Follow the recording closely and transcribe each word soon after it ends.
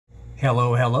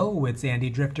Hello, it's Andy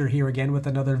Drifter here again with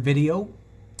another video.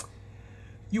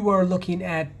 You are looking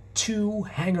at two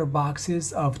hanger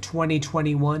boxes of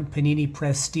 2021 Panini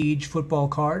Prestige football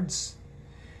cards.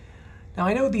 Now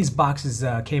I know these boxes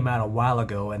came out a while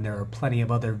ago, and there are plenty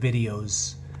of other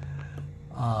videos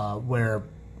where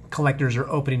collectors are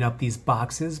opening up these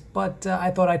boxes, but I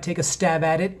thought I'd take a stab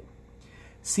at it,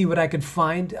 see what I could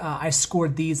find. I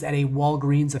scored these at a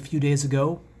Walgreens a few days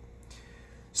ago.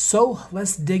 So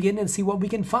let's dig in and see what we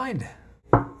can find.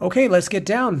 Okay, let's get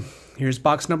down. Here's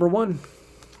box number one.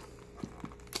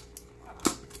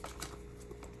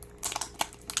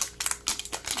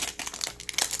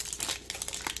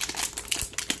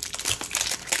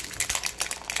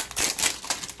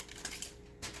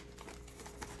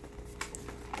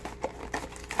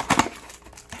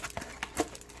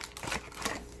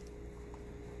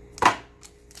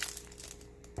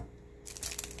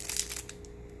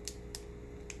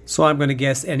 So I'm going to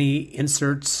guess any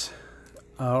inserts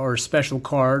or special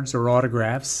cards or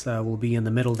autographs will be in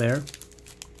the middle there.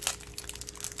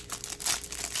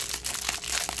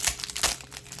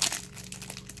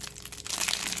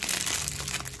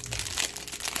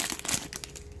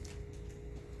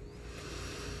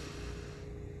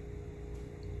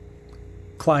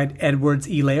 Clyde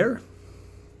Edwards-Helaire.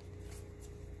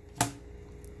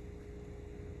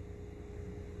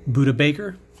 Buda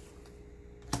Baker.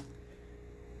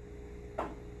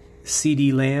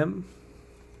 C.D. Lamb,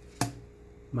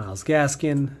 Myles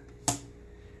Gaskin,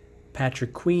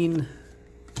 Patrick Queen,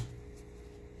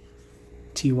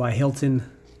 T.Y. Hilton,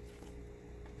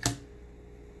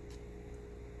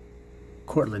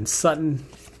 Cortland Sutton,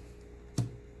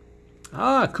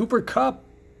 Cooper Kupp.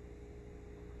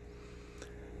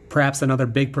 Perhaps another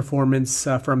big performance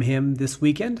from him this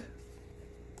weekend.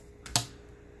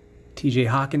 T.J.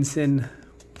 Hawkinson,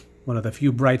 one of the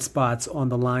few bright spots on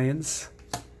the Lions.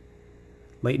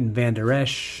 Leighton Vander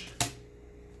Esch,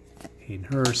 Hayden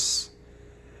Hurst,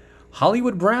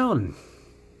 Hollywood Brown.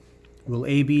 Will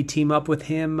AB team up with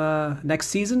him next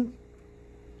season?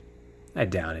 I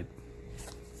doubt it.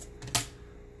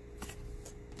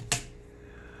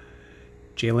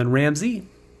 Jalen Ramsey,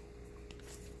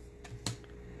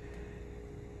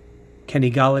 Kenny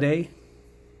Golladay.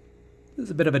 This is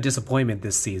a bit of a disappointment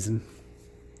this season.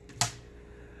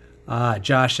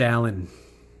 Josh Allen.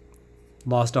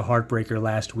 Lost a heartbreaker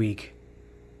last week.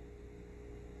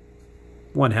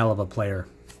 One hell of a player.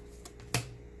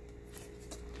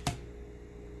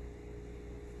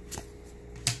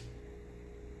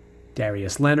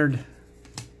 Darius Leonard.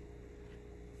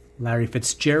 Larry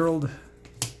Fitzgerald.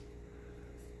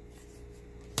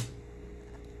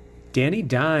 Danny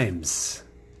Dimes.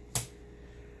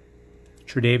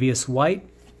 Tre'Davious White.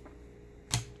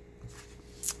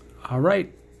 All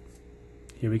right.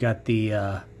 Here we got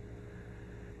the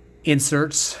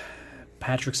inserts.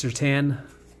 Patrick Surtain,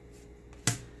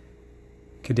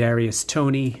 Kadarius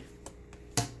Toney,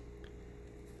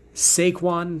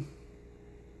 Saquon,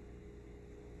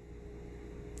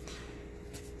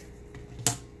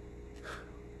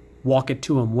 Walk It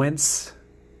To Him Wentz,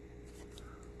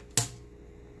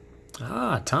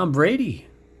 Tom Brady.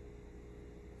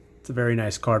 It's a very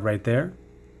nice card right there.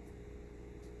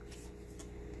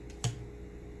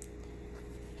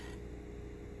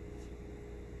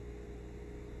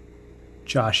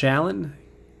 Josh Allen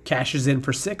cashes in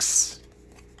for 6.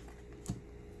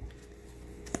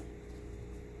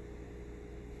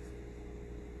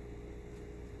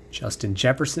 Justin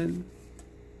Jefferson.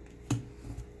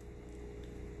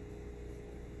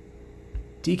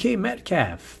 DK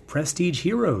Metcalf, Prestige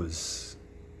Heroes.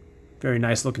 Very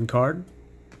nice looking card.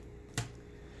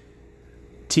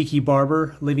 Tiki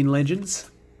Barber, Living Legends.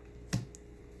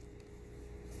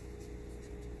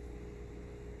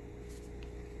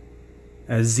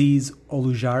 Azeez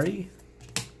Ojulari,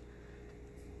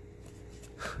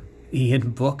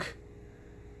 Ian Book.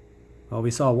 Well,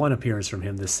 we saw one appearance from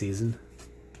him this season.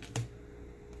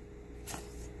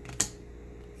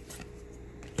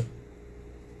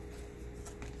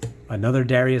 Another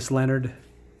Darius Leonard.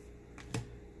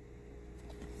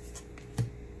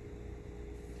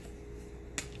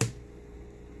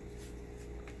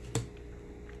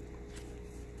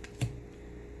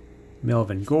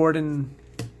 Melvin Gordon.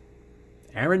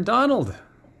 Aaron Donald.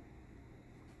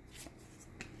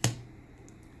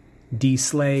 D.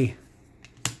 Slay.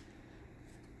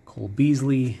 Cole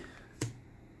Beasley.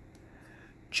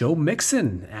 Joe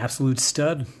Mixon, absolute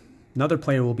stud. Another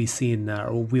player we'll be seeing,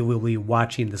 or we will be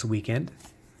watching this weekend.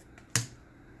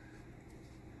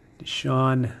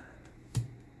 Deshaun.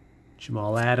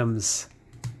 Jamal Adams.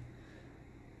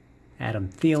 Adam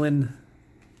Thielen.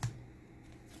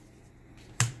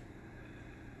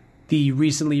 The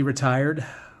recently retired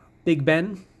Big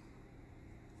Ben.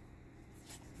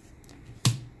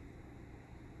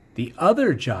 The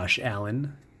other Josh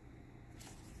Allen.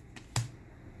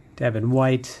 Devin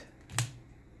White.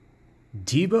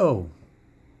 Debo.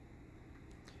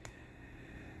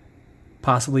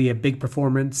 Possibly a big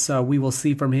performance we will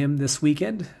see from him this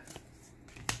weekend.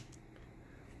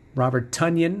 Robert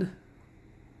Tonyan.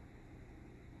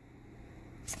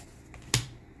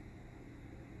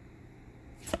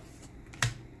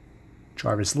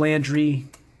 Jarvis Landry.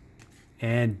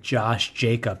 And Josh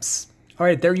Jacobs. All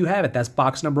right, there you have it. That's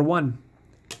box number 1.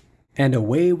 And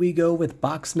away we go with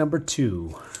box number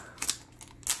 2.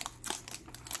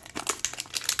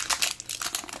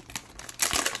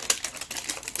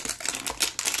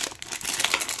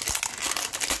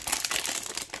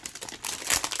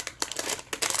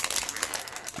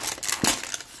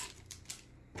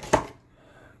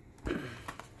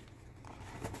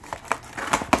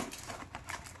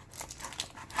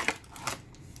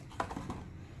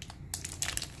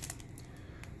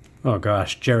 Oh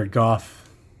gosh, Jared Goff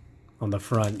on the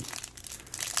front.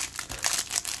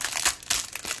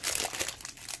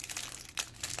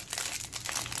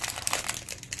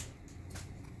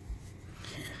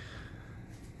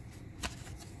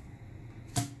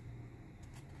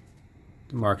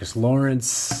 Marcus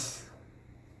Lawrence.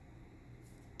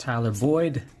 Tyler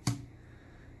Boyd.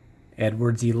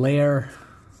 Edwards-Helaire.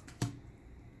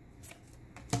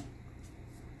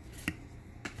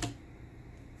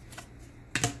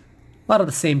 A lot of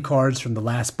the same cards from the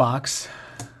last box.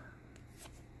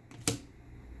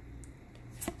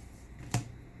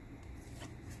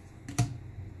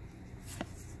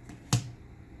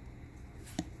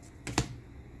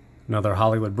 Another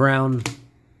Hollywood Brown.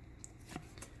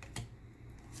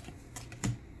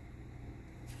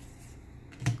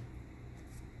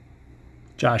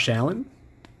 Josh Allen.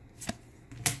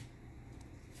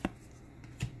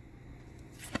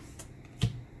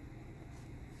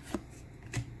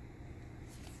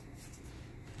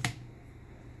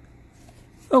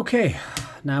 Okay,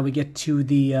 now we get to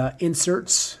the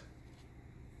inserts.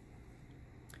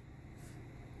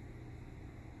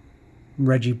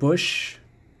 Reggie Bush,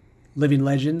 Living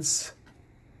Legends,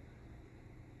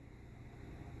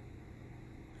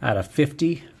 out of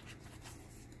 50.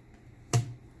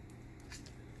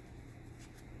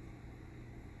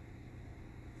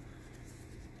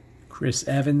 Chris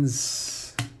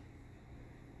Evans,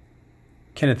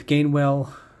 Kenneth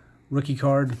Gainwell, rookie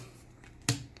card.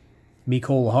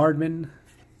 Mecole Hardman.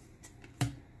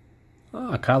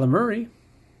 Kyler Murray.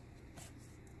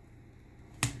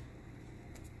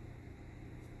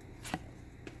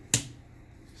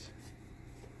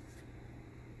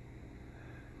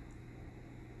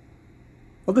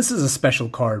 Well, this is a special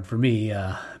card for me,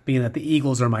 being that the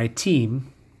Eagles are my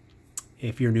team,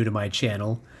 if you're new to my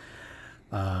channel.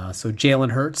 So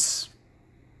Jalen Hurts,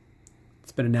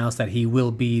 it's been announced that he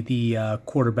will be the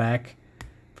quarterback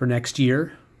for next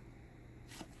year.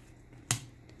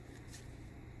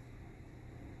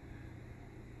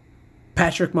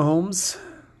 Patrick Mahomes,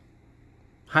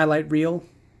 highlight reel.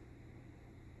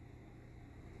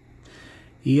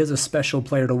 He is a special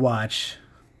player to watch.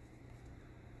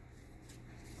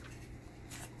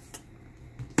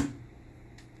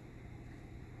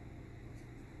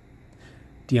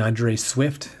 DeAndre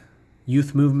Swift,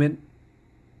 youth movement.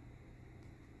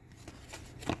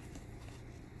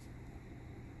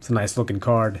 It's a nice looking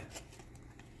card.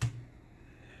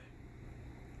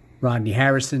 Rodney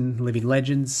Harrison, Living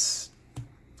Legends.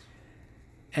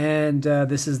 And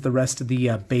this is the rest of the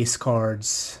base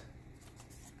cards.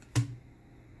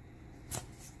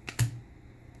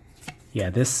 Yeah,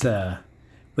 this,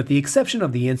 with the exception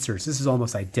of the inserts, this is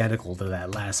almost identical to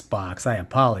that last box. I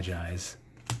apologize.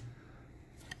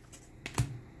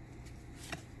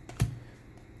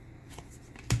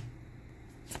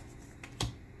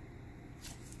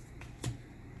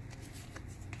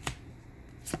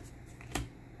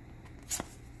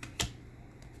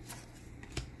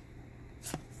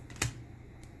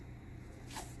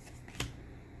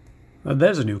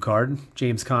 There's a new card.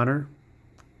 James Conner.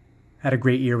 Had a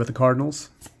great year with the Cardinals.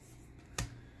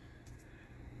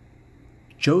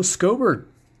 Joe Scobert.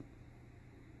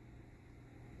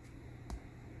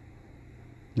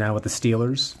 Now with the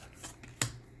Steelers.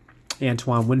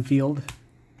 Antoine Winfield.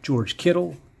 George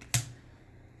Kittle.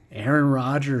 Aaron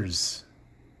Rodgers.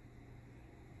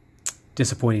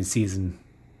 Disappointing season.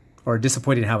 Or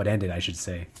disappointing how it ended, I should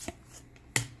say.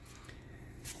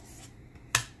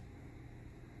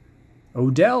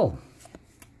 Odell.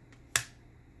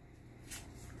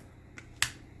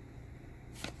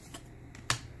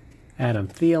 Adam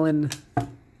Thielen.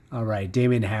 All right,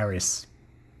 Damian Harris.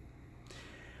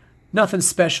 Nothing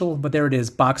special, but there it is,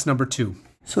 box number 2.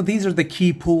 So these are the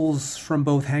key pulls from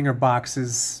both hanger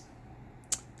boxes.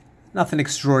 Nothing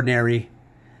extraordinary.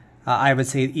 I would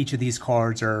say each of these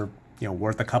cards are,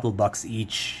 worth a couple bucks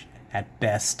each at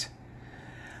best.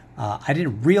 I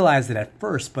didn't realize it at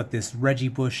first, but this Reggie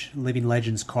Bush Living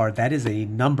Legends card, that is a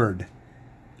numbered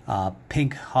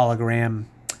pink hologram,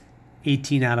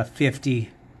 18 out of 50.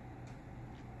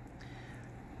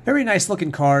 Very nice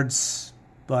looking cards,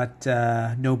 but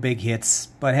no big hits.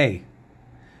 But hey,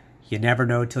 you never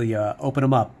know till you open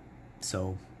them up.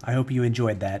 So I hope you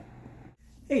enjoyed that.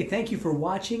 Hey, thank you for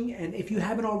watching, and if you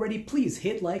haven't already, please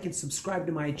hit like and subscribe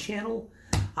to my channel.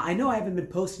 I know I haven't been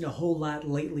posting a whole lot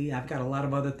lately. I've got a lot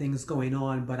of other things going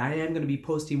on, but I am going to be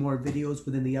posting more videos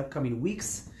within the upcoming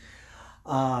weeks.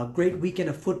 Great weekend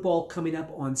of football coming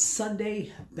up on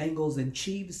Sunday. Bengals and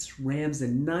Chiefs, Rams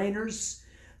and Niners.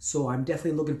 So I'm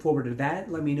definitely looking forward to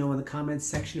that. Let me know in the comments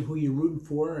section who you're rooting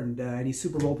for and any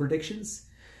Super Bowl predictions.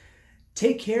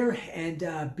 Take care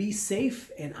and be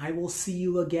safe, and I will see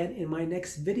you again in my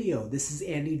next video. This is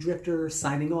Andy Drifter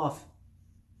signing off.